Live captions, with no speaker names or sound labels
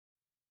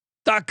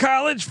The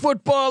college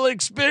football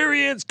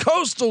experience,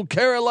 Coastal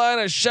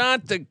Carolina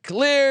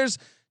Chanticleers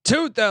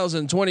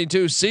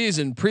 2022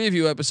 season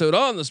preview episode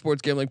on the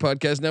Sports Gambling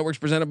Podcast Networks,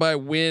 presented by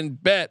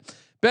WynnBet.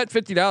 Bet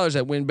 $50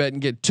 at WynnBet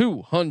and get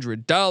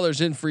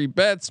 $200 in free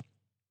bets.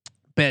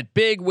 Bet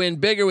big, win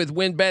bigger with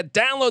WynnBet.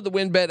 Download the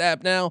WynnBet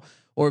app now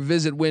or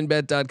visit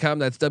wynnbet.com.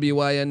 That's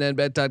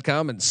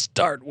WYNNBet.com and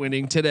start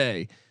winning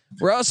today.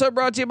 We're also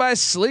brought to you by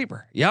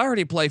Sleeper. You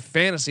already play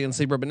fantasy on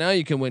Sleeper, but now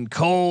you can win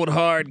cold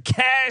hard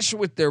cash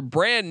with their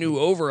brand new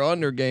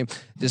over/under game.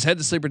 Just head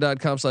to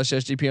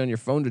sleeper.com/SGP on your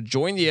phone to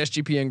join the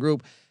SGPN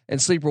group,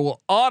 and Sleeper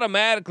will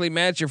automatically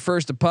match your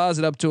first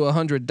deposit up to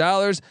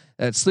 $100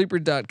 at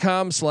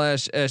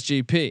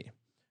sleeper.com/SGP.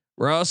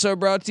 We're also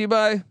brought to you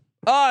by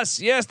us.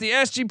 Yes, the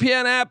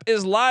SGPN app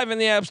is live in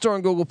the App Store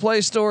and Google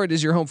Play Store. It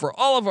is your home for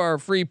all of our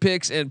free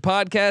picks and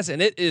podcasts, and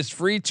it is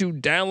free to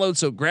download.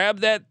 So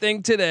grab that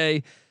thing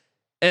today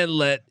and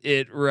let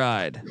it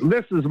ride.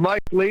 This is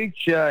Mike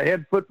Leach,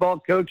 head football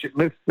coach at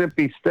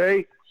Mississippi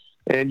State,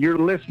 and you're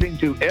listening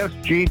to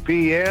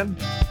SGPN.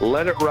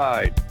 Let it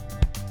ride.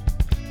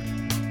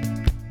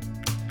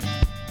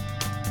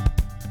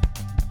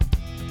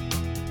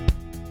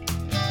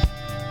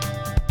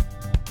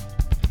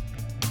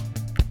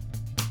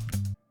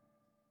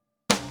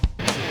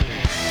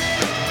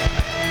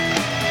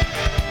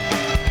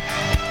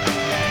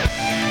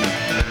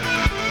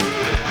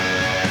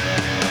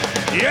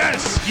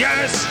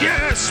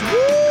 Yes. Woo!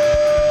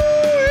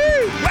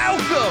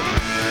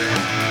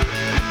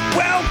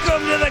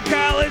 Welcome to the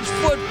college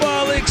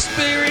football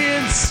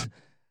experience.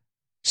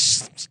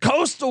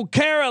 Coastal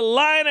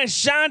Carolina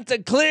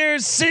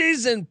Chanticleers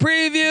season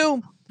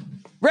preview,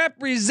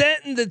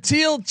 representing the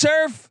teal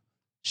turf.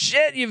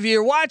 Shit, if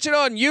you're watching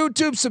on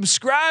YouTube,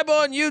 subscribe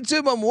on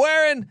YouTube. I'm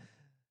wearing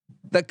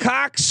the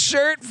Cox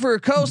shirt for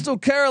Coastal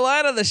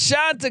Carolina, the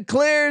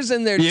Chanticleers,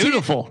 and their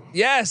beautiful.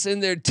 Yes,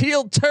 and their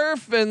teal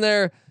turf and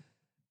their.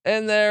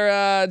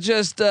 I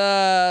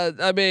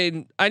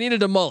mean, I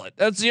needed a mullet.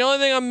 That's the only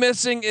thing I'm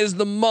missing is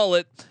the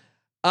mullet.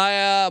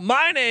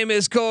 My name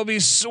is Kobe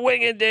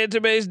Swinging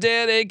Database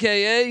Dan,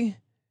 AKA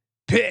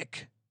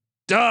Pick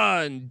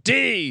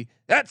Dundee.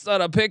 That's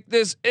not a pick.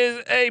 This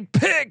is a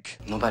pick.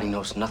 Nobody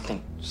knows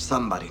nothing.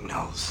 Somebody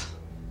knows.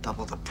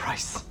 Double the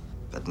price,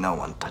 but no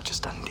one touches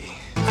Dundee.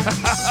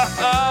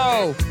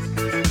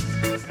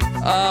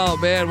 Oh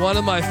man, one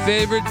of my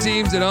favorite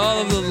teams in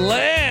all of the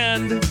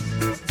land.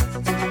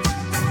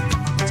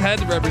 Had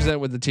to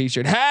represent with the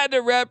t-shirt.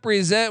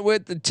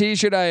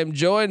 I am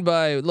joined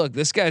by, look,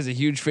 this guy's a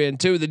huge fan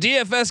too, the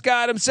DFS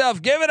god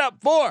himself. Give it up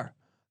for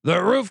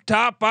the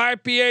rooftop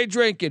IPA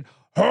drinking,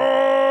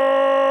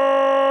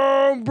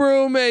 home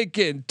brew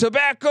making,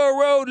 Tobacco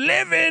Road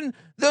living,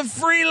 the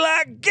free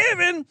lock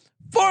giving,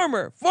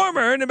 former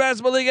Herndon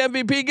Basketball League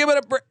MVP. Give it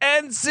up for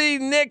NC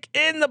Nick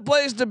in the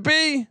place to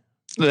be.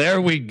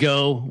 There we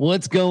go.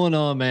 What's going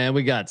on, man?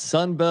 We got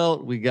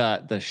Sunbelt. We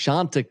got the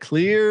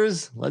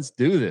Chanticleers. Let's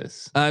do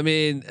this. I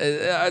mean,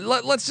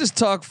 let's just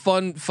talk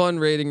fun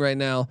rating right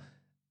now.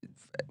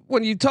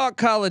 When you talk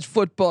college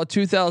football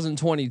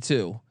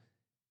 2022,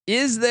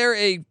 is there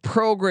a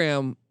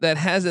program that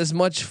has as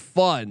much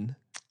fun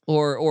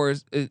or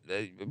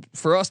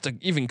for us to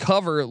even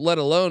cover, let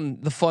alone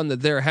the fun that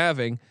they're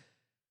having,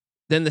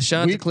 than the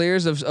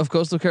Chanticleers of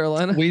Coastal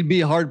Carolina? We'd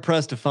be hard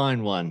pressed to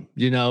find one.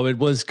 You know, it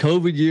was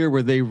COVID year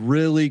where they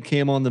really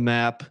came on the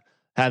map,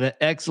 had an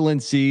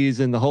excellent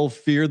season, the whole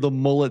fear the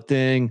mullet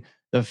thing,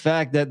 the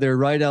fact that they're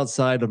right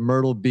outside of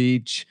Myrtle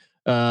Beach,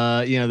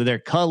 their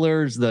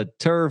colors, the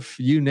turf,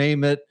 you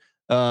name it.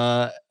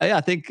 I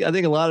think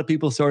a lot of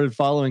people started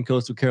following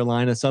Coastal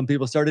Carolina. Some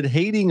people started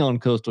hating on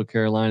Coastal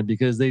Carolina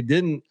because they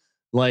didn't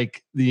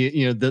like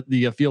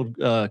the field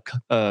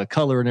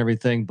color and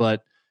everything,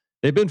 but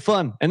they've been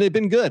fun and they've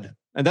been good.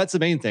 And that's the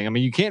main thing. I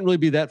mean, you can't really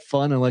be that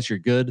fun unless you're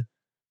good.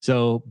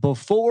 So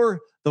before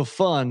the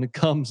fun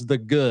comes the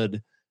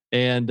good.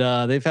 And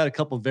they've had a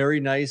couple very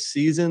nice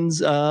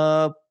seasons.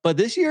 But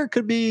this year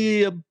could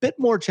be a bit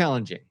more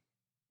challenging.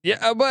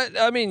 Yeah, but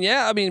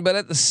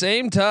at the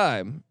same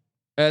time,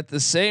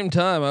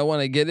 I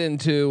want to get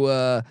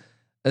into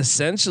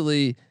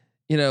essentially,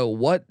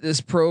 what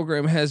this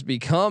program has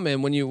become.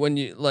 And when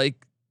you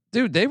like,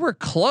 dude, they were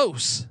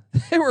close.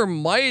 They were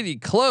mighty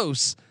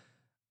close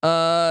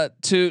to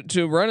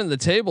running the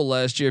table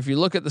last year. If you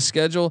look at the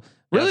schedule,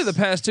 really the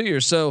past 2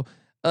 years. So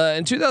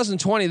in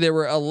 2020, they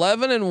were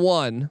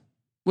 11-1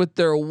 with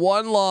their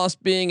one loss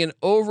being an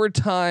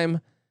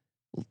overtime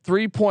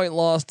 3-point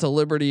loss to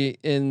Liberty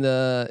in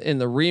the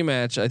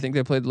rematch. I think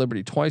they played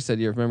Liberty twice that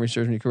year, if memory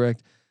serves me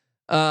correct.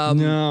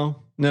 No,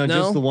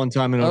 just the one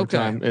time in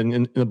overtime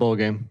in the bowl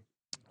game.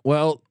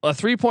 Well, a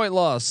 3-point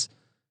loss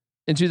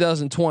in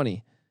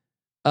 2020.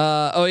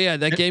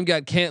 That game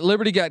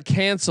Liberty got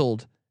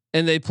canceled.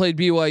 And they played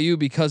BYU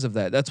because of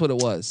that. That's what it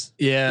was.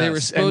 Yeah, they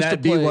were supposed and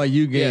that to play.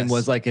 BYU game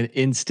was like an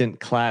instant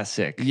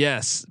classic.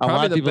 Yes, a probably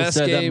lot of the people best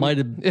said game. that might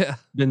have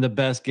been the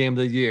best game of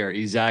the year.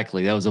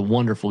 Exactly, that was a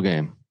wonderful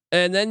game.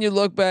 And then you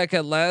look back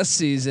at last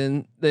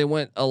season, they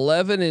went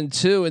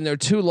 11-2 in their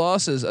 2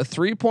 losses, a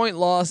 3-point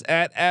loss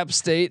at App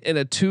State and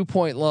a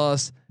 2-point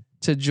loss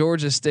to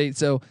Georgia State.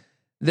 So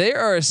they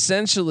are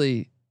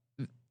essentially,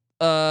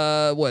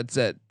 what's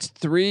that?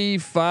 3,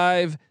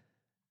 5,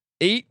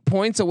 8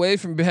 points away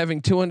from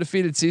having 2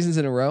 undefeated seasons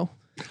in a row.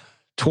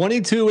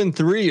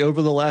 22-3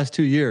 over the last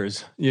 2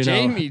 years.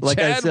 Jamie like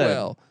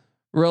Chadwell,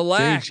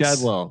 relax. Jamie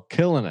Chadwell,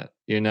 killing it.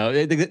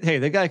 Hey,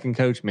 the guy can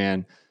coach,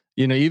 man.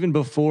 Even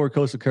before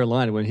Coastal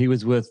Carolina, when he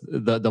was with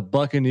the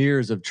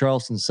Buccaneers of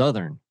Charleston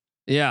Southern,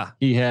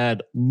 he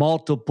had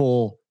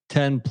multiple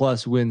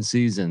 10+ win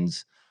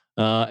seasons.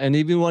 And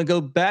even want to go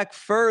back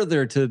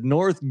further to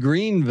North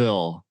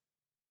Greenville,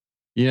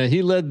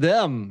 he led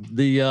them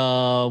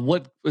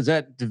what was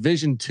that,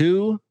 Division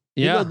II?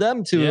 He led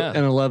them to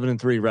an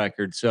 11-3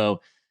 record. So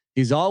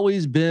he's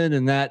always been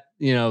in that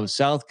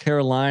South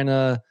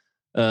Carolina,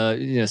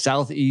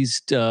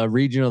 southeast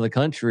region of the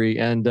country,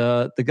 and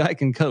the guy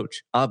can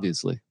coach,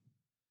 obviously.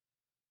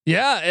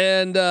 Yeah,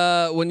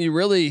 and when you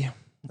really,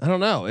 I don't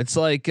know, it's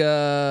like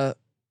are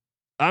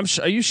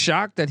you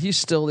shocked that he's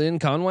still in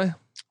Conway?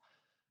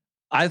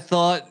 I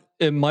thought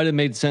it might have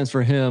made sense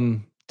for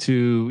him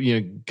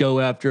to go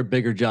after a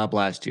bigger job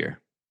last year.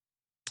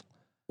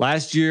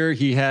 Last year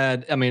he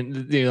had,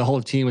 the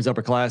whole team was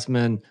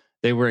upperclassmen.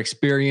 They were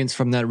experienced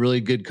from that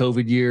really good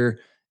COVID year.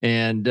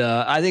 And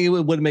I think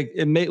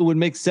it would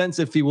make sense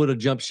if he would have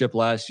jumped ship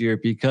last year,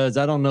 because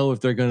I don't know if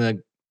they're going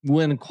to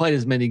win quite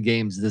as many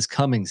games this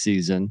coming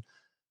season,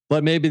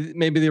 but maybe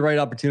the right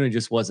opportunity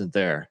just wasn't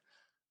there.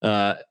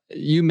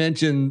 You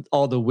mentioned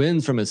all the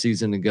wins from a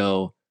season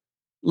ago.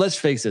 Let's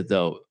face it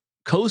though,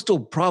 Coastal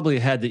probably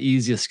had the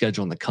easiest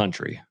schedule in the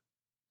country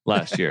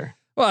last year.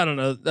 Well, I don't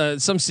know,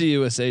 some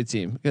CUSA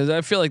team, because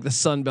I feel like the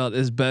Sun Belt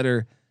is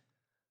better.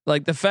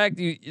 Like the fact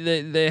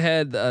they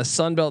had a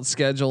Sun Belt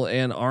schedule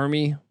and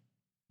Army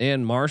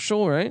and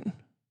Marshall, right?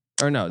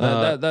 Or no,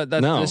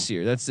 that's no. this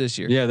year. That's this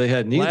year. Yeah, they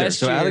had neither. Last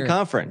so year, out of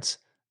conference,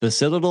 the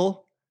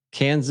Citadel,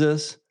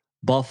 Kansas,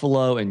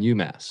 Buffalo, and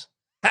UMass.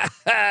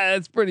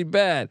 That's pretty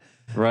bad,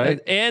 right?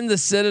 And the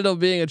Citadel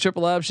being a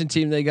triple option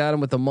team, they got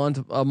them with a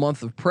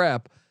month of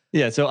prep.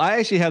 Yeah, so I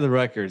actually have the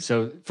record.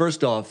 So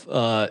first off,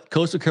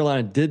 Coastal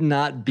Carolina did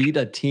not beat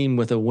a team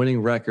with a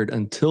winning record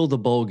until the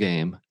bowl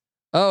game.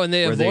 Oh, and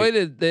they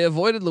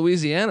avoided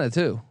Louisiana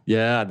too.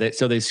 Yeah,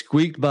 they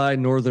squeaked by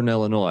Northern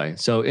Illinois.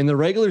 So in the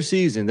regular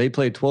season, they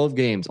played 12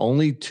 games.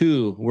 Only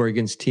 2 were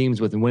against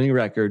teams with winning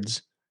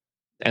records,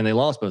 and they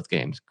lost both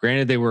games.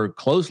 Granted, they were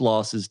close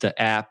losses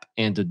to App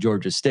and to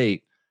Georgia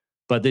State,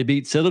 but they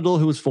beat Citadel,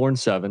 who was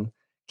 4-7,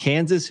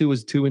 Kansas, who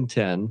was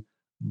 2-10,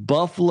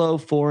 Buffalo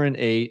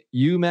 4-8,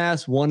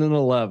 UMass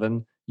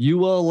 1-11,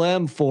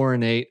 ULM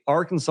 4-8,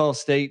 Arkansas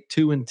State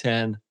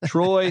 2-10,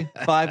 Troy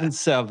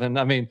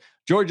 5-7.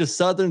 Georgia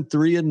Southern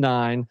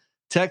 3-9,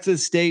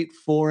 Texas State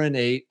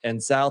 4-8,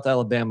 and South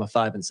Alabama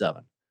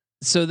 5-7.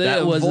 So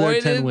that was their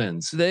 10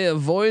 wins. They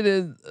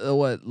avoided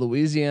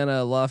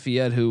Louisiana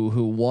Lafayette, who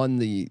won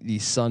the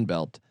Sun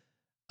Belt,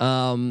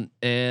 and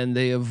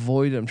they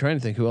avoided. I'm trying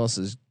to think who else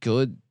is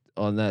good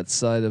on that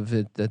side of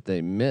it that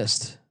they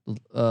missed.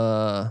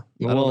 The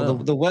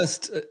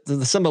West,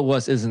 the Sun Belt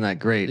West isn't that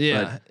great.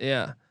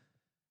 Yeah.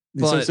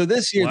 So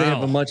this year they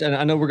have a much, and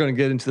I know we're going to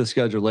get into the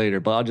schedule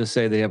later, but I'll just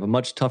say they have a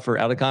much tougher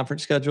out of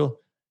conference schedule,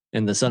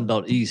 and the Sun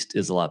Belt East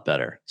is a lot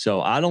better. So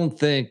I don't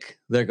think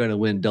they're going to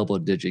win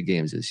double-digit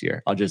games this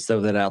year. I'll just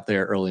throw that out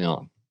there early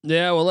on.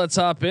 Yeah, well, let's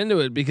hop into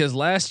it, because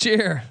last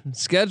year,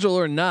 schedule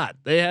or not,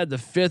 they had the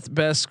 5th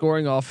best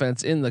scoring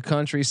offense in the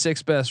country,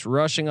 6th best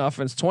rushing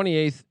offense,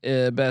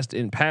 28th best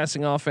in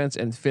passing offense,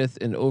 and 5th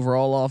in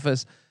overall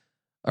offense.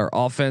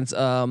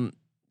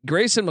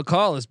 Grayson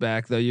McCall is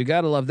back though. You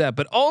got to love that,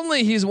 but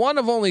he's one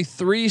of only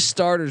 3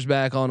 starters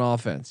back on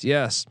offense.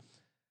 Yes.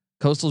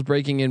 Coastal's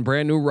breaking in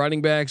brand new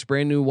running backs,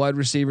 brand new wide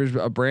receivers,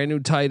 a brand new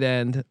tight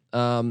end.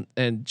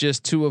 And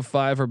just 2 of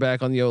 5 are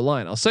back on the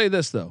O-line. I'll say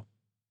this though.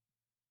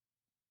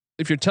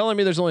 If you're telling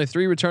me there's only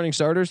 3 returning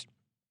starters,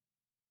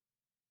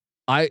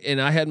 I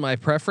had my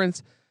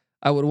preference,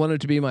 I would want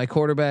it to be my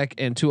quarterback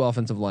and 2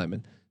 offensive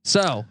linemen.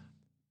 So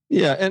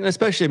yeah, and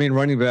especially,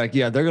 running back,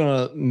 they're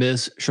going to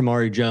miss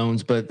Shamari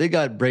Jones, but they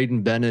got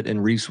Braden Bennett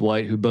and Reese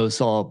White, who both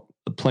saw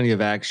plenty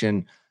of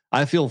action.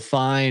 I feel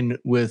fine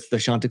with the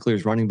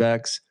Chanticleers running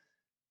backs.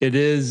 It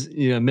is,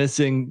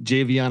 missing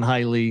Javion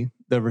Hiley,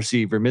 the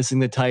receiver, missing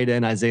the tight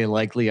end, Isaiah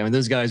Likely.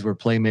 Those guys were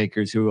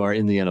playmakers who are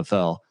in the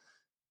NFL.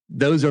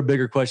 Those are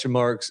bigger question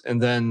marks.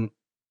 And then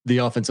the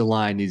offensive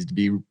line needs to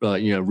be,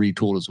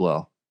 retooled as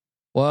well.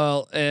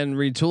 Well, and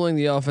retooling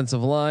the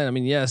offensive line.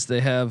 Yes, they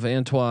have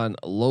Antoine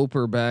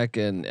Loper back,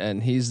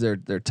 and he's their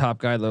top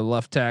guy, their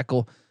left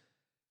tackle.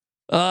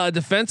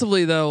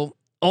 Defensively, though,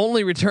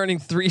 only returning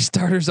 3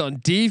 starters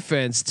on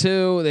defense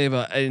too. They have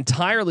an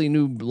entirely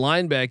new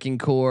linebacking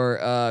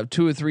core.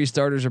 2 or 3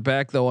 starters are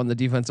back though on the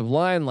defensive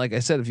line. Like I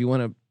said, if you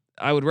want to,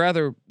 I would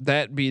rather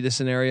that be the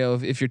scenario.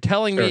 If you're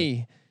telling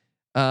me,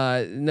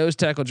 nose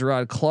tackle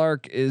Gerard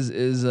Clark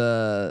is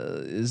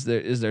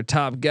their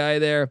top guy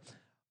there.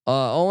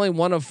 Only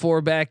one of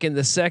four back in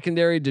the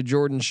secondary to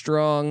Jordan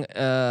Strong.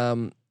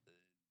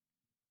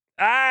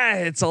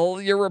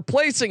 You're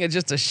replacing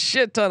just a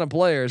shit ton of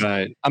players.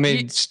 Right. I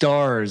mean,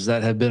 stars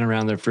that have been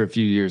around there for a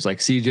few years, like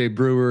CJ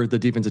Brewer, the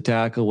defensive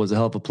tackle, was a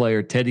hell of a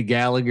player. Teddy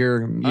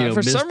Gallagher,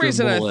 for some Mr.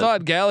 reason, Bullet. I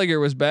thought Gallagher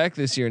was back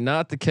this year.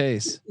 Not the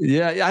case.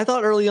 Yeah, I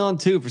thought early on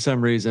too for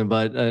some reason,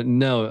 but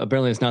no,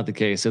 apparently it's not the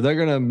case. So they're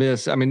going to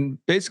miss. I mean,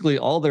 basically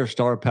all their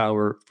star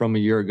power from a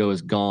year ago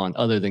is gone,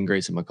 other than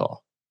Grayson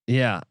McCall.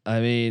 Yeah,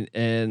 I mean,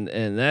 and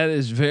that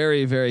is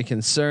very, very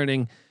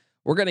concerning.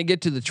 We're going to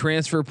get to the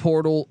transfer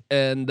portal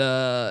and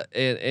the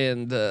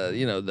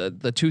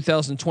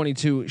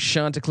 2022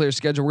 Chanticleers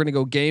schedule. We're going to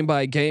go game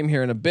by game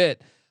here in a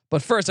bit.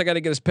 But first, I got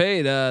to get us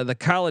paid. The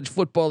college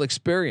football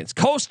experience,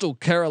 Coastal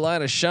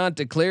Carolina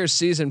Chanticleers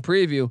season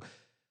preview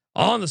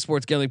on the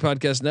Sports Gambling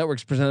Podcast Network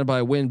is presented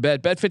by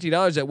WinBet. Bet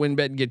 $50 at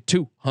WinBet and get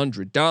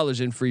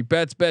 $200 in free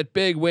bets. Bet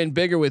big, win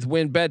bigger with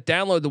WinBet.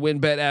 Download the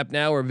WinBet app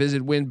now or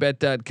visit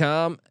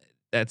winbet.com.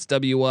 That's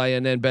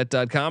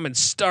WINNbet.com and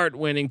start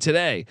winning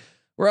today.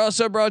 We're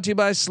also brought to you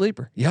by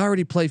Sleeper. You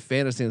already play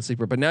fantasy on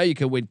Sleeper, but now you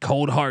can win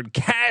cold hard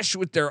cash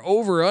with their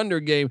over/under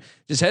game.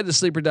 Just head to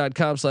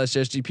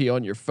sleeper.com/SGP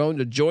on your phone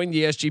to join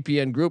the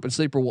SGPN group, and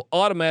Sleeper will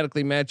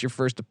automatically match your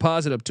first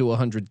deposit up to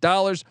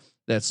 $100.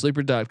 That's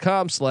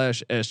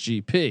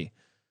sleeper.com/SGP.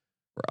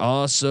 We're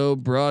also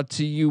brought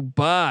to you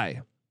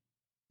by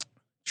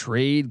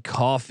Trade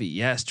Coffee.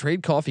 Yes,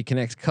 Trade Coffee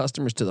connects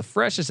customers to the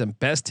freshest and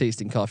best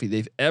tasting coffee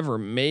they've ever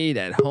made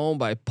at home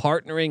by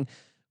partnering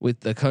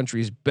with the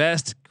country's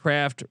best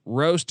craft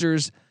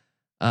roasters.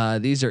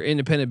 These are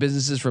independent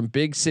businesses from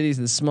big cities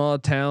and small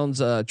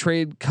towns.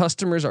 Trade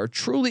customers are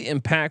truly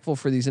impactful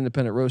for these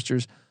independent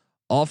roasters,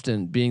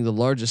 often being the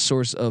largest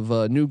source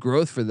of new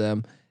growth for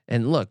them.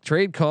 And look,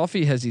 Trade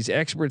Coffee has these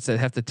experts that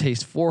have to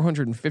taste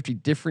 450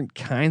 different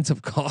kinds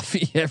of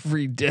coffee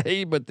every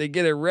day, but they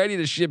get it ready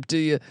to ship to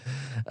you.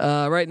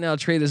 Right now,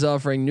 Trade is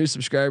offering new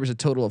subscribers a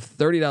total of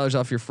 $30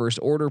 off your first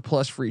order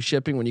plus free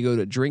shipping when you go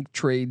to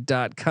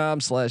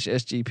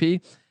drinktrade.com/SGP.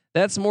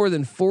 That's more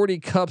than 40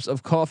 cups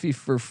of coffee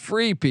for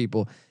free,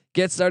 people.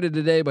 Get started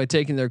today by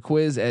taking their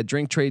quiz at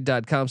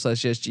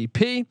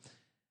drinktrade.com/SGP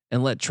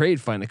and let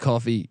Trade find a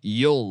coffee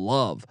you'll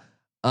love.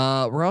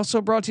 We're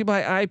also brought to you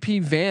by IP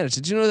Vantage.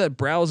 Did you know that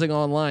browsing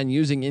online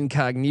using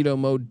incognito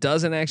mode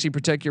doesn't actually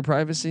protect your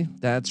privacy?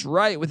 That's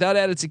right. Without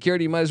added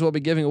security, you might as well be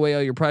giving away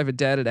all your private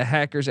data to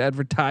hackers,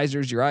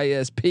 advertisers, your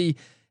ISP,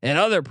 and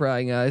other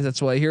prying eyes.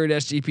 That's why here at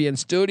SGPN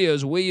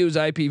Studios, we use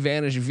IP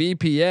Vantage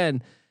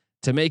VPN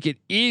to make it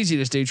easy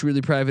to stay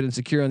truly private and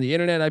secure on the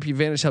internet. IP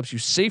Vantage helps you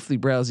safely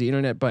browse the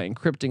internet by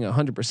encrypting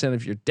 100%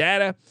 of your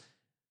data.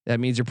 That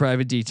means your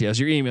private details,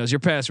 your emails, your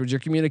passwords, your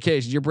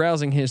communications, your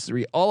browsing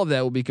history, all of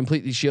that will be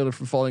completely shielded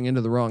from falling into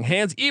the wrong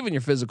hands. Even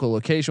your physical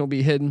location will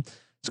be hidden.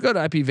 So go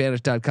to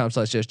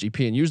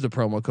ipvantage.com/SGP and use the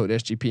promo code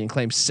SGP and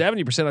claim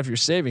 70% off your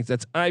savings.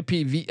 That's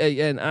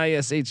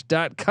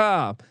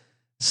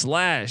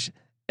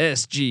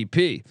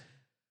ipvanish.com/SGP.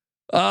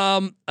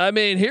 I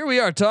mean, here we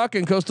are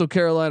talking Coastal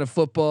Carolina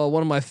football,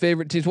 one of my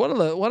favorite teams.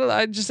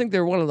 I just think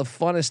they're one of the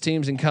funnest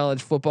teams in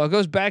college football. It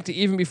goes back to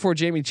even before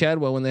Jamie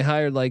Chadwell, when they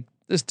hired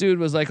this dude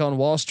was on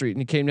Wall Street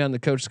and he came down to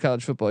coach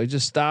college football. He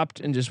just stopped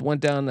and just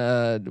went down.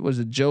 Was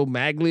it Joe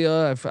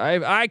Maglia?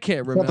 I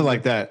can't remember. Something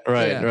like that.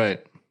 Right. Yeah. Right.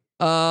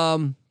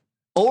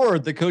 Or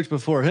the coach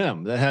before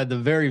him that had the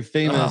very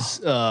famous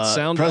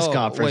press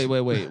conference.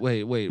 Wait. What am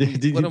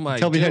I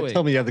doing?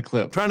 Tell me you have the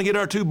clip. Trying to get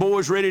our two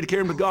boys ready to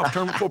carry them to golf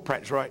tournament before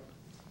practice, right?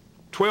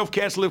 12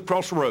 cats live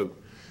across the road.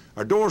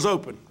 Our door's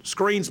open.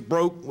 Screen's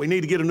broke. We need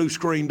to get a new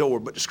screen door,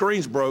 but the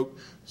screen's broke.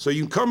 So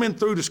you can come in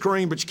through the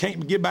screen, but you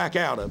can't get back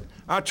out of it.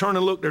 I turn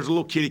and look, there's a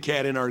little kitty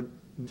cat in our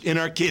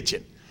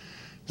kitchen.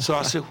 So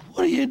I said,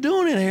 what are you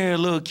doing in here,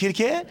 little kitty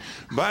cat?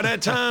 By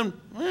that time,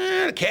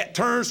 the cat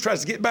turns, tries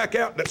to get back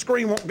out. That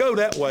screen won't go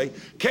that way.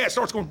 Cat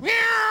starts going,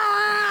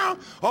 meow,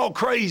 all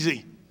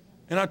crazy.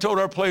 And I told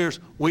our players,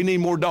 we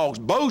need more dogs.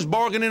 Bo's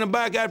barking in the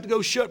back. I have to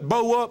go shut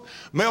Bo up.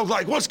 Mel's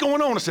like, what's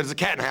going on? I said, there's a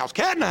cat in the house.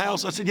 Cat in the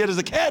house? I said, yeah, there's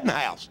a cat in the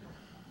house.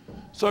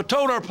 So I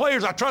told our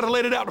players, I tried to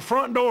let it out the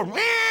front door. Meow,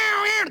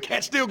 meow, the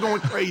cat's still going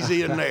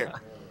crazy in there.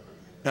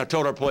 And I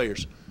told our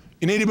players,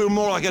 you need to be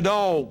more like a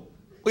dog.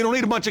 We don't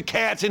need a bunch of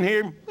cats in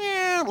here.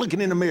 Meow,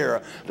 looking in the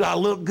mirror. Do I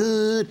look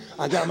good?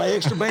 I got my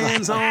extra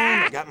bands on.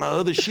 I got my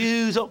other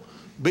shoes on.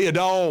 Be a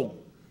dog.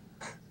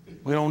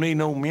 We don't need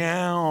no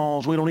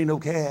meows. We don't need no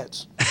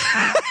cats.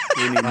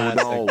 We need more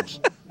dogs.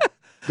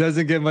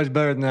 Doesn't get much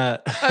better than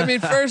that. I mean,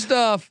 first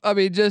off,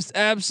 just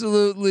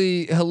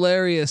absolutely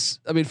hilarious.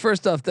 I mean,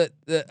 first off, that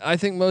I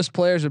think most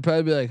players would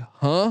probably be like,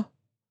 huh?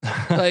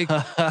 Like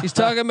he's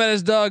talking about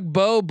his dog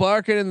Bo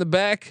barking in the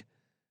back.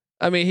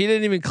 I mean, he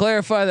didn't even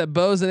clarify that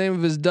Bo's the name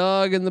of his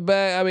dog in the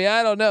back. I mean,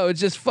 I don't know. It's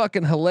just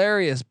fucking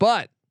hilarious.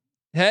 But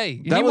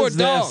hey, you need more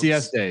dogs. The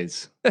FCS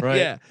days, right?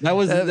 Yeah, that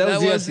was the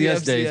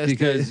FCS days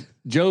because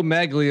Joe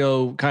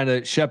Maglio kind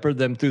of shepherded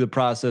them through the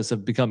process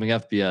of becoming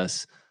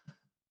FBS.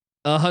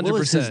 100%. What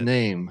was his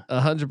name?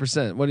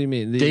 100%. What do you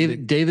mean?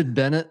 David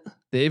Bennett.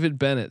 David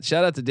Bennett.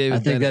 Shout out to David.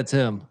 I think that's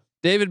him.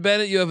 David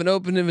Bennett, you have an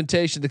open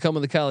invitation to come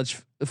on the college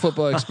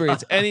football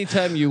experience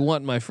anytime you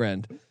want, my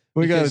friend.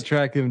 We got to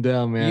track him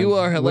down, man. You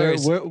are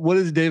hilarious. What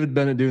is David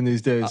Bennett doing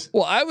these days?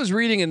 Well, I was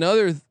reading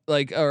another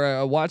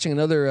watching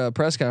another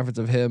press conference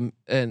of him,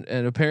 and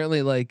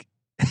apparently like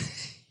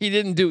he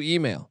didn't do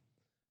email,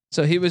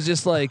 so he was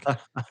just like,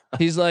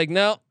 he's like,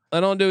 no, I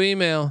don't do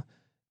email,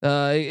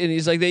 and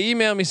he's like, they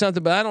email me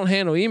something, but I don't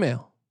handle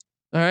email.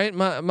 All right,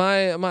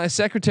 my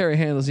secretary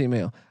handles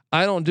email.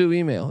 I don't do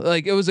email.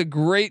 Like it was a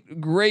great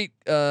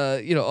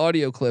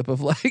audio clip of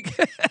like,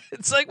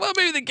 it's like, well,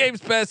 maybe the game's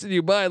passing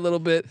you by a little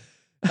bit.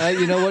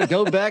 You know what?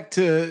 Go back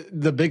to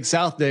the Big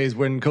South days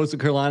when Coastal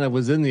Carolina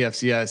was in the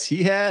FCS.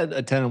 He had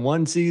a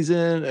 10-1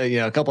 season,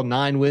 a couple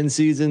 9-win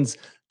seasons.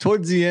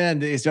 Towards the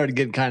end, he started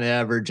getting kind of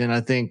average, and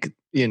I think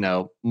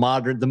the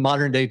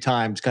modern day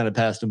times kind of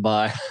passed him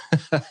by.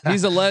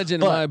 He's a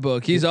legend in my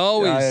book. He's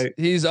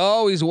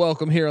always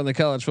welcome here on the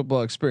college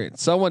football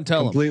experience. Someone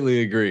tell him.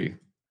 Completely agree.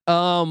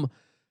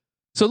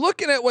 So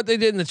looking at what they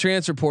did in the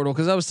transfer portal,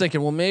 because I was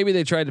thinking, well, maybe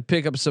they tried to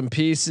pick up some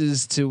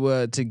pieces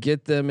to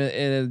get them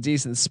in a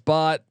decent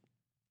spot.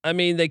 I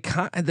mean,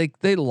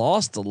 they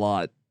lost a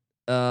lot.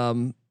 I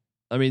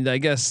mean, I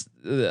guess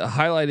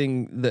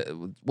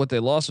highlighting what they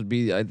lost would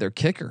be their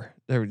kicker.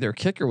 Their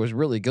kicker was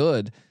really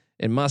good,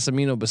 and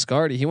Massimino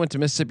Biscardi. He went to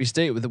Mississippi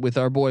State with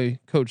our boy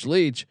Coach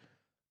Leach.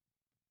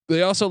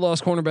 They also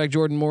lost cornerback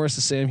Jordan Morris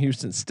to Sam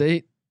Houston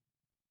State.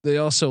 They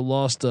also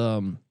lost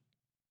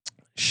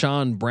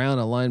Sean Brown,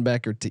 a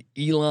linebacker, to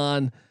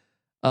Elon.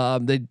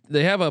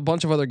 They have a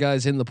bunch of other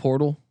guys in the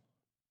portal.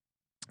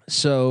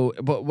 So,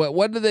 but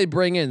what did they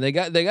bring in? They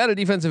got a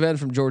defensive end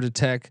from Georgia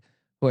Tech,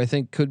 who I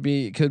think could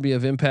be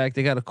of impact.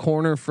 They got a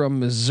corner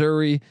from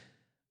Missouri,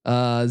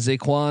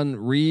 Zaquan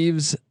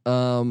Reeves.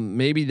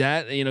 Maybe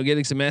that,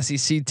 getting some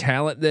SEC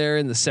talent there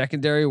in the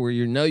secondary where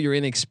you're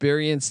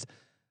inexperienced.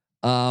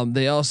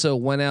 They also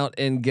went out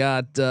and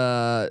got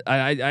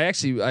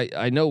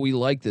I know we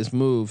like this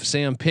move,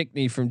 Sam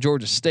Pinkney from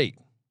Georgia State.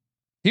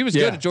 He was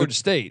good at Georgia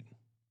State.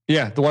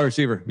 Yeah, the wide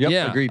receiver. Yep,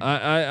 yeah, agreed.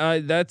 I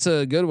that's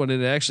a good one.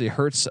 It actually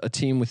hurts a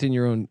team within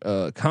your own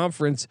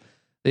conference.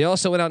 They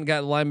also went out and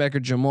got linebacker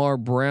Jamar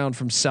Brown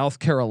from South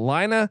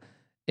Carolina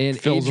and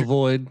fills a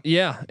void.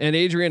 Yeah, and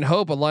Adrian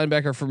Hope, a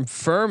linebacker from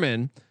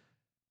Furman.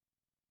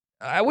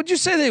 Would you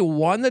say they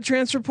won the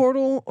transfer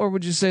portal, or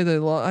would you say they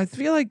lost? I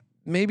feel like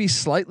maybe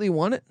slightly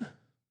won it.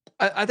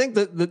 I think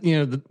that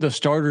the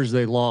starters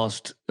they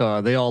lost,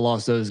 they all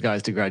lost those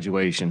guys to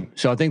graduation.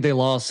 So I think they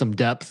lost some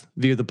depth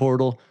via the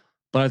portal,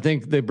 but I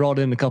think they brought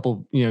in a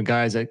couple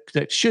guys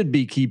that should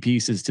be key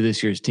pieces to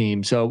this year's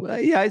team. So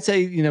I'd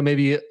say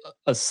maybe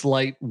a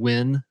slight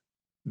win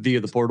via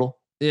the portal.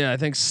 Yeah, I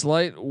think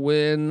slight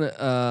win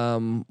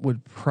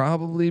would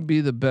probably be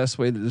the best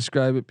way to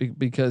describe it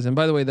because, and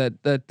by the way,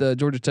 that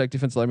Georgia Tech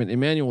defensive lineman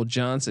Emmanuel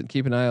Johnson,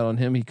 keep an eye out on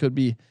him. He could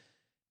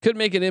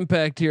make an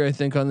impact here, I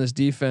think, on this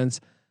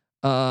defense.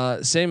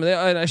 And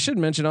I should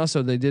mention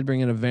also they did bring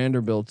in a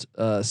Vanderbilt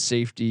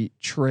safety,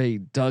 Trey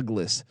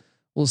Douglas.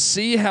 We'll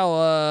see how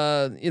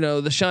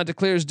the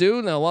Chanticleers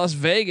do. Now Las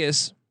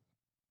Vegas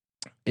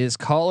is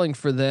calling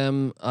for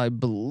them, I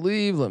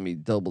believe. Let me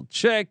double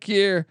check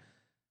here.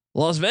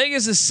 Las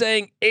Vegas is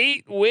saying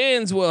 8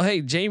 wins. Well,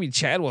 hey, Jamie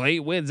Chadwell, 8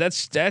 wins.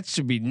 That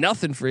should be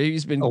nothing for him.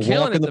 He's been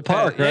killing it in the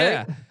park, right?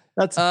 Yeah.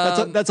 That's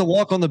a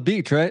walk on the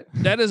beach, right?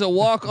 That is a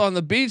walk on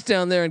the beach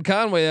down there in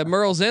Conway at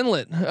Merle's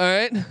Inlet. All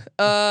right.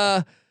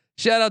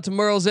 Shout out to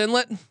Merle's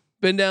Inlet.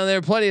 Been down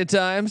there plenty of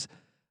times.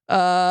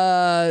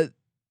 Coastal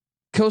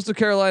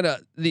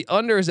Carolina, the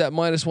under is at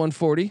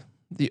 -140.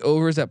 The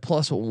over is at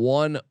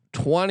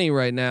 +120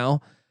 right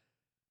now.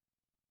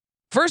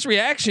 First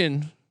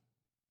reaction,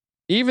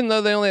 even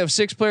though they only have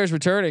 6 players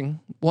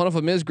returning, one of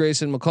them is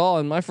Grayson McCall,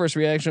 and my first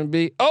reaction would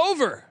be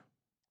over.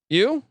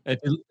 You?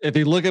 If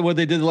you look at what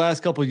they did the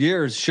last couple of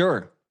years,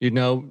 sure.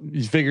 You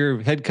figure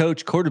head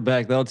coach,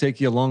 quarterback, that'll take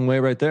you a long way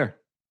right there.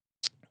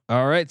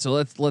 All right, so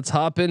let's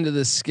hop into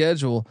this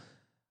schedule,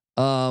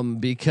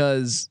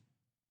 because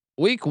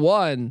week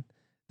 1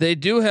 they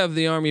do have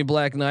the Army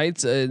Black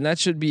Knights, and that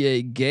should be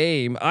a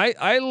game.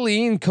 I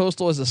lean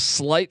Coastal as a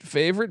slight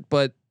favorite,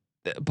 but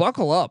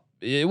buckle up.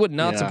 It would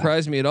not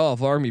surprise me at all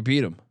if Army beat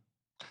them.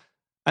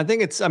 I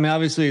think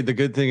obviously the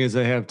good thing is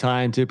they have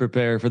time to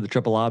prepare for the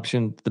triple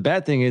option. The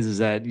bad thing is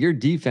that your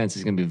defense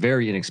is going to be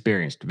very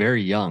inexperienced,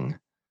 very young.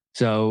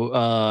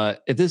 So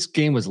if this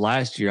game was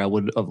last year, I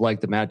would have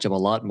liked the matchup a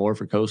lot more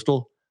for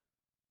Coastal.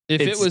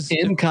 If it was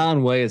in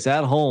Conway, it's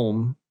at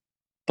home,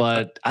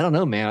 but I don't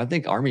know, man. I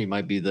think Army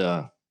might be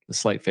the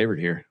slight favorite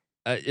here.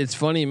 It's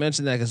funny you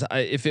mentioned that because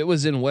if it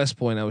was in West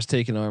Point, I was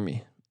taking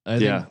Army.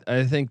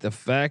 I think the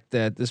fact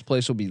that this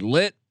place will be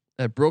lit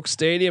at Brooks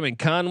Stadium in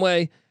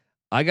Conway,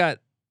 I got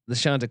the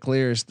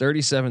Chanticleers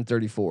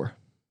 37-34.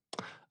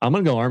 I'm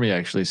going to go Army,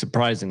 actually,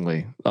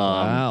 surprisingly.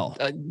 Wow.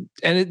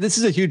 This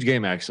is a huge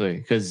game, actually,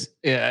 because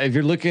if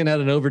you're looking at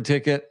an over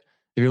ticket,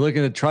 if you're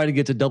looking to try to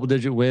get to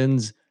double-digit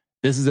wins,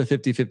 this is a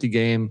 50-50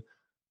 game.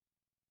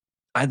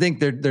 I think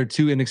they're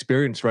too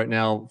inexperienced right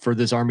now for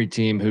this Army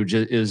team who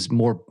just is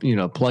more,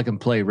 plug and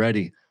play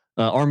ready.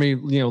 Army,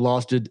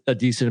 lost a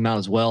decent amount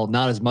as well.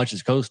 Not as much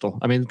as Coastal.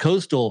 I mean,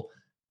 Coastal,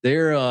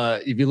 they're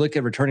if you look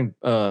at returning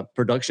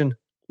production,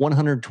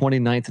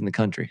 129th in the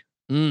country.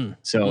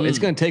 So it's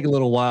going to take a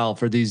little while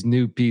for these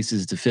new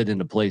pieces to fit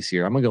into place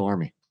here. I'm going to go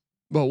Army.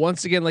 But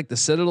once again, like the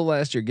Citadel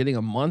last year, getting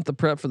a month of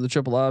prep for the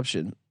triple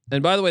option.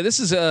 And by the way, this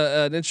is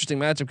an interesting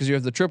matchup because you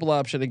have the triple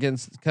option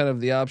against kind of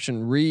the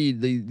option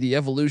read, the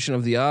evolution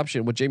of the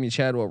option, what Jamie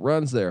Chadwell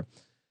runs there.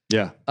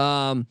 Yeah.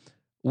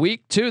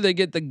 Week 2, they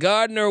get the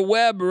Gardner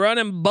Webb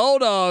running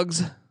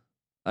Bulldogs.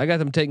 I got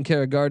them taking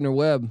care of Gardner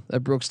Webb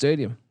at Brooks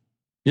Stadium.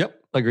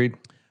 Yep, agreed.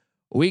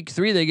 Week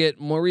 3, they get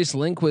Maurice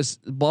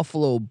Lindquist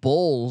Buffalo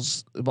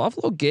Bulls.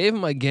 Buffalo gave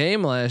them a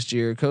game last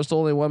year. Coastal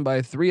only won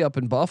by 3 up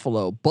in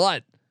Buffalo,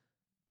 but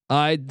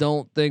I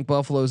don't think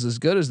Buffalo's as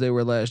good as they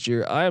were last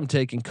year. I am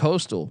taking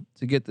Coastal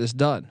to get this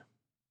done.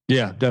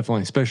 Yeah,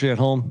 definitely, especially at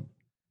home.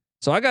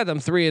 So I got them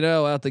 3-0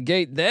 out the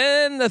gate.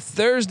 Then the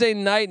Thursday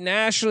night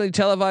nationally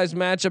televised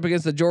matchup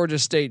against the Georgia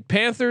State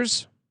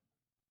Panthers.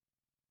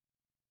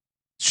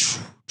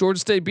 Georgia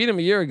State beat them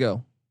a year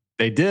ago.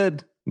 They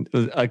did. It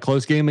was a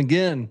close game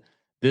again.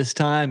 This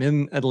time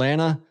in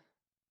Atlanta,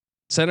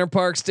 Center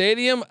Park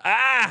Stadium.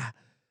 I'm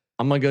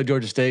gonna go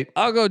Georgia State.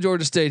 I'll go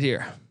Georgia State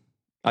here.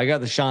 I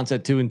got the Chants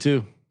at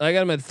 2-2. I got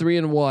them at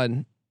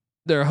 3-1.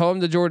 They're home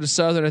to Georgia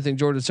Southern. I think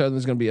Georgia Southern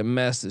is going to be a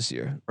mess this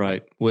year.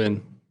 Right,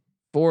 win.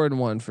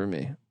 4-1 for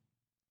me.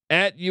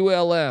 At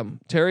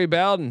ULM, Terry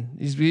Bowden.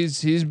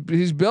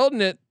 He's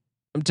building it.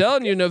 I'm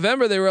telling you,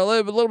 November they were a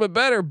little bit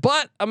better,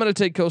 but I'm going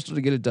to take Coastal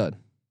to get it done.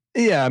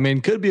 Yeah, I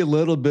mean, could be a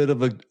little bit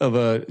of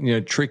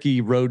a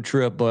tricky road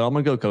trip, but I'm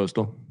gonna go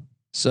Coastal.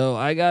 So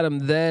I got him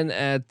then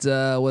at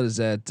what is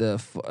that? Do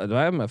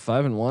I have him at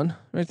 5-1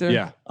 right there?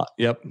 Yeah.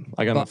 Yep.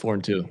 I got him at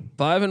 4-2.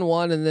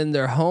 5-1, and then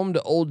they're home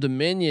to Old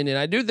Dominion, and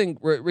I do think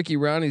Ricky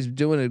Rowney's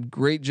doing a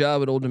great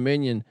job at Old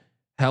Dominion.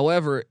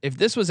 However, if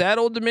this was at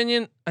Old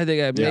Dominion, I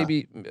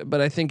think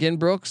but I think in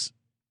Brooks,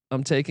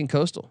 I'm taking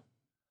Coastal.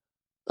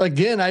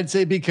 Again, I'd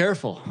say be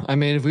careful. I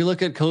mean, if we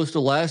look at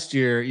Coastal last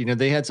year,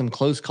 they had some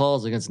close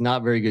calls against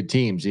not very good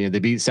teams. They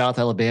beat South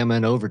Alabama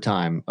in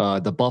overtime.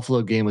 The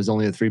Buffalo game was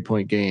only a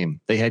 3-point game.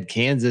 They had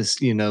Kansas,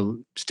 stay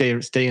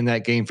in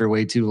that game for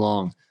way too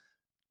long.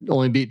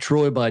 Only beat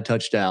Troy by a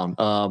touchdown.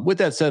 With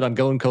that said, I'm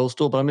going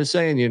Coastal, but I'm just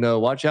saying,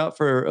 watch out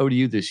for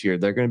ODU this year.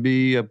 They're going to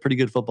be a pretty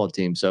good football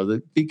team.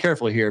 So be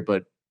careful here,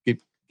 but give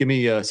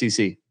me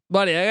CC.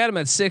 Buddy, I got them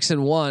at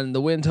 6-1.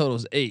 The win total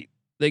is 8.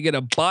 They get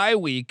a bye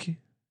week.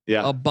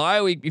 Yeah. A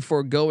bye week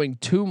before going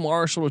to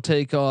Marshall to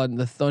take on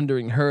the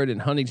Thundering Herd in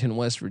Huntington,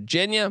 West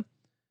Virginia.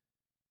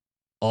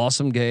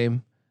 Awesome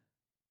game.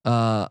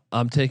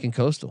 I'm taking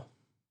Coastal.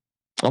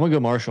 I'm gonna go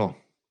Marshall.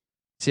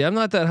 See, I'm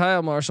not that high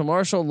on Marshall.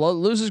 Marshall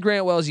loses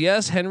Grant Wells.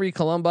 Yes, Henry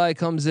Columbi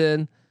comes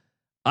in.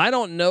 I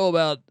don't know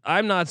about.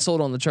 I'm not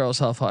sold on the Charles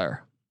Huff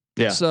hire.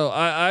 Yeah. So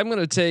I'm going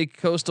to take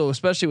Coastal,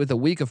 especially with a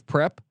week of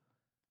prep.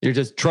 You're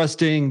just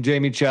trusting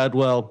Jamie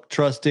Chadwell,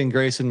 trusting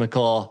Grayson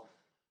McCall.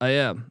 I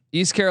am.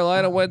 East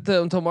Carolina went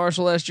to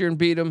Marshall last year and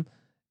beat them,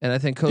 and I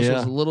think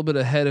Coastal's a little bit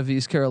ahead of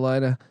East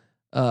Carolina.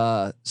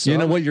 So you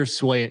know what? You're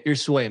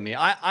swaying me.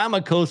 I'm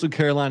a Coastal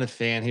Carolina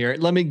fan here.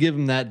 Let me give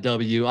them that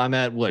W. I'm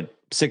at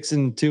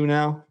 6-2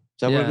 now.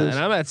 Is that what it is?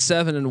 And I'm at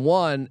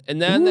 7-1. And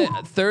then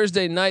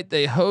Thursday night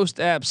they host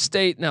App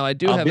State. Now I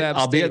do have App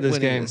State. I'll be at this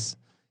game.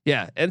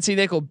 Yeah, NC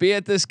Nick will be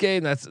at this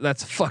game. That's a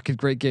fucking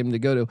great game to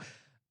go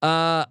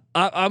to.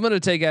 I'm going to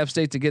take App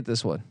State to get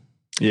this one.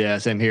 Yeah,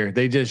 same here.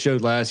 They just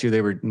showed last year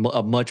they were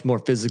a much more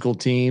physical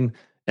team,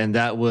 and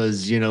that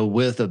was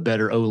with a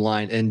better O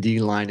line and D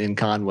line in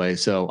Conway.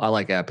 So I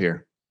like App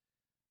here.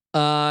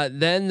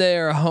 Then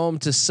they're home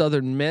to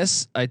Southern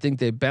Miss. I think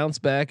they bounce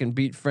back and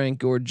beat Frank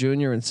Gore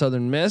Jr. and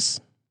Southern Miss.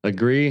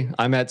 Agree.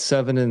 I'm at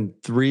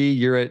 7-3.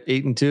 You're at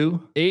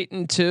 8-2.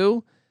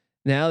 8-2.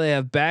 Now they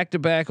have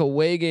back-to-back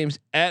away games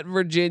at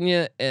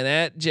Virginia and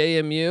at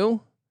JMU.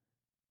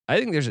 I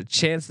think there's a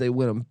chance they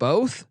win them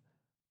both,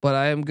 but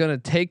I am going to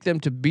take them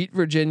to beat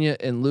Virginia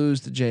and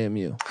lose to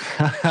JMU.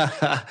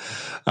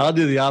 I'll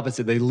do the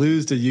opposite. They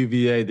lose to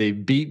UVA. They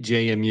beat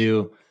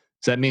JMU.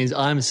 So that means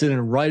I'm sitting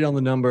right on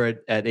the number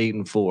at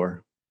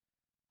 8-4.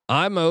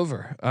 I'm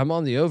over. I'm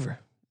on the over.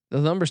 The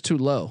number's too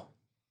low.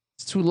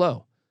 It's too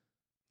low.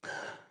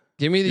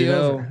 Give me the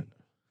over.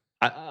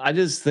 I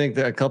just think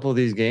that a couple of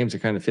these games are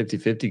kind of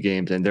 50-50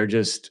 games, and they're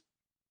just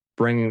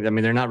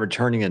they're not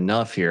returning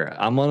enough here.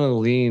 I'm going to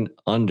lean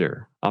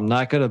under. I'm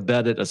not going to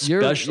bet it,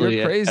 especially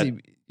you're crazy.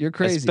 You're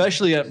crazy.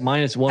 Especially at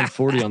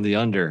 -140 on the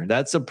under.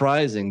 That's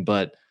surprising,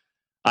 but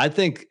I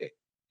think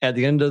at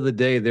the end of the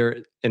day,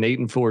 they're an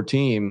 8-4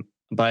 team,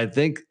 but I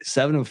think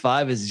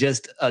 7-5 is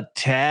just a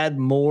tad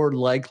more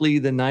likely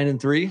than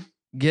 9-3.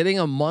 Getting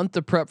a month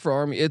of prep for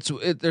Army,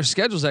 their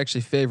schedule's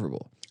actually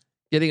favorable.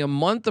 Getting a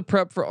month of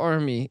prep for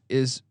Army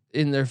is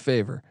in their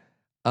favor.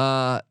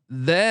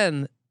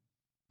 Then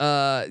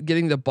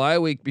getting the bye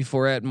week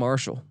before at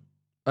Marshall.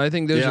 I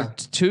think those are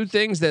two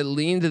things that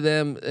lean to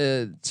them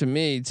to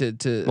me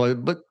to. Well,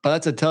 but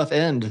that's a tough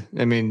end.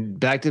 I mean,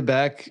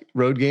 back-to-back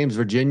road games,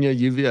 Virginia,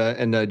 UVA,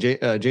 and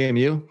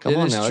JMU. Come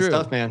on now, it's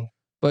tough, man.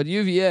 But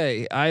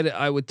UVA,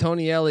 I with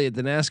Tony Elliott,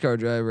 the NASCAR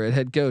driver at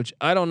head coach,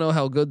 I don't know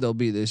how good they'll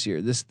be this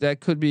year. That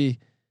could be,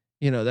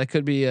 that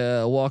could be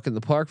a walk in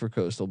the park for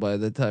Coastal by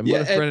the time.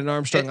 What if Brennan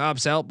Armstrong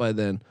opts out by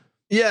then?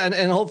 Yeah,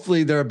 and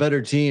hopefully they're a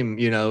better team,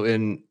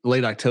 in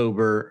late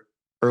October,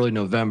 early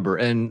November,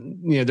 and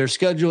their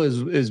schedule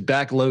is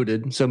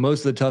backloaded, so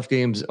most of the tough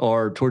games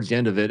are towards the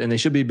end of it, and they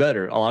should be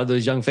better. A lot of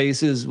those young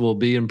faces will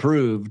be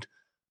improved.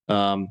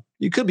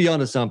 You could be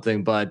onto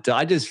something, but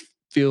I just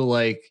feel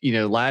like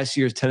last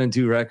year's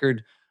 10-2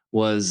 record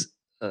was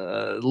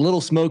a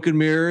little smoke and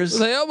mirrors.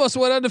 They almost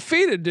went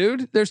undefeated,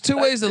 dude. There's two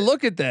ways to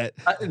look at that.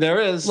 There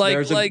is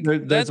there's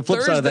a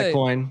flip side of that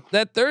coin.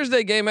 That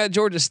Thursday game at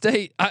Georgia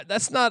State,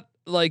 that's not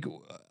like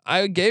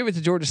I gave it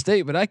to Georgia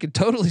State, but I could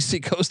totally see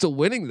Coastal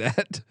winning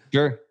that.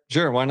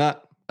 Sure, why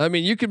not? I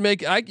mean, you could make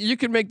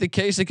the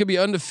case it could be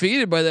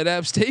undefeated by that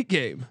App State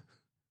game.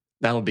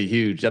 That would be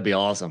huge. That'd be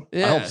awesome.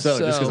 Yeah, I hope so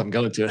just because I'm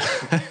going to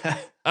it.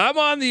 I'm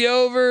on the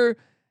over.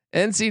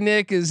 NC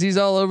Nick he's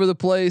all over the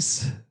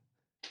place.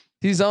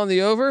 He's on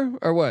the over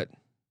or what?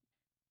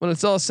 When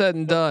it's all said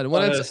and done,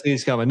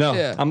 he's coming. No,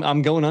 yeah.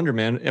 I'm going under,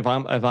 man. If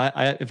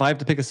I have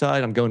to pick a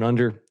side, I'm going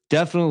under.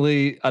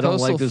 Definitely, I don't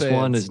like this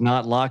one. It's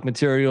not lock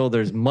material.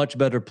 There's much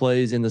better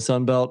plays in the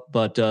Sun Belt,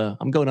 but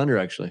I'm going under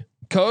actually.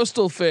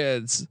 Coastal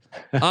fans,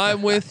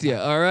 I'm with you.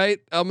 All right,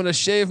 I'm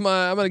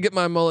gonna get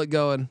my mullet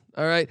going.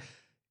 All right,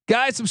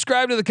 guys,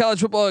 subscribe to the College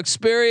Football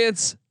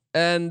Experience.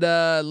 And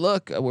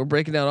look, we're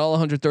breaking down all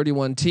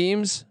 131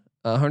 teams,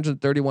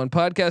 131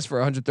 podcasts for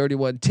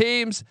 131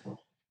 teams.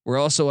 We're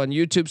also on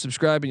YouTube.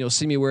 Subscribe, and you'll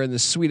see me wearing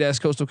this sweet ass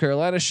Coastal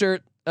Carolina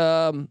shirt.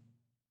 The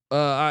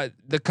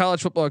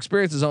College Football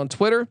Experience is on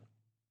Twitter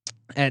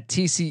at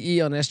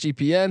TCE on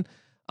SGPN.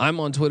 I'm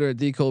on Twitter at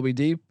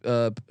DColbyD.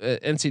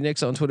 NC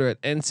Nick's on Twitter at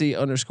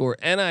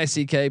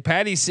NC_NICK.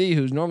 Patty C,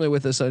 who's normally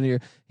with us on here,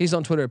 he's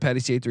on Twitter at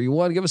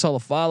PattyC831. Give us all a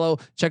follow.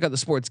 Check out the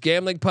Sports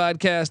Gambling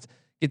Podcast.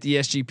 Get the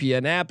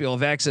SGPN app. You'll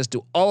have access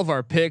to all of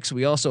our picks.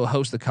 We also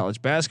host the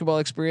College Basketball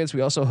Experience.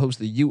 We also host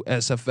the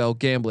USFL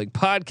Gambling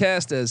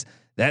Podcast as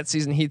that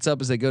season heats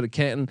up as they go to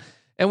Canton.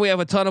 And we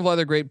have a ton of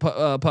other great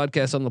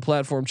podcasts on the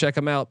platform. Check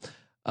them out.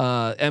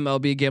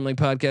 MLB Gambling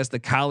Podcast, the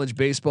College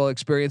Baseball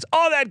Experience,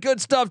 all that good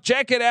stuff.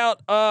 Check it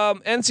out.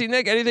 NC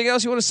Nick, anything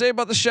else you want to say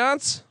about the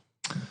shots?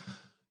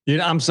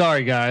 I'm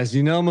sorry, guys.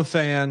 I'm a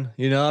fan.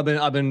 I've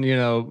been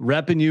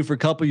repping you for a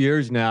couple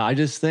years now. I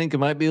just think it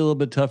might be a little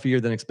bit tougher year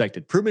than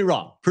expected. Prove me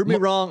wrong.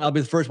 I'll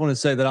be the first one to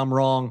say that I'm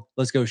wrong.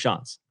 Let's go,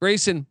 Shants.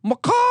 Grayson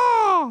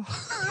McCaw.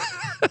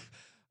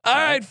 All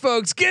right,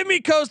 folks, give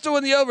me Coastal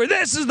in the over.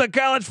 This is the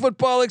College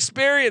Football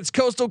Experience,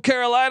 Coastal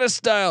Carolina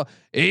style.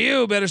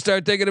 You better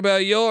start thinking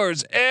about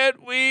yours. And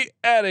we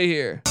out of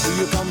here. Do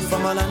you come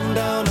from a land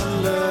down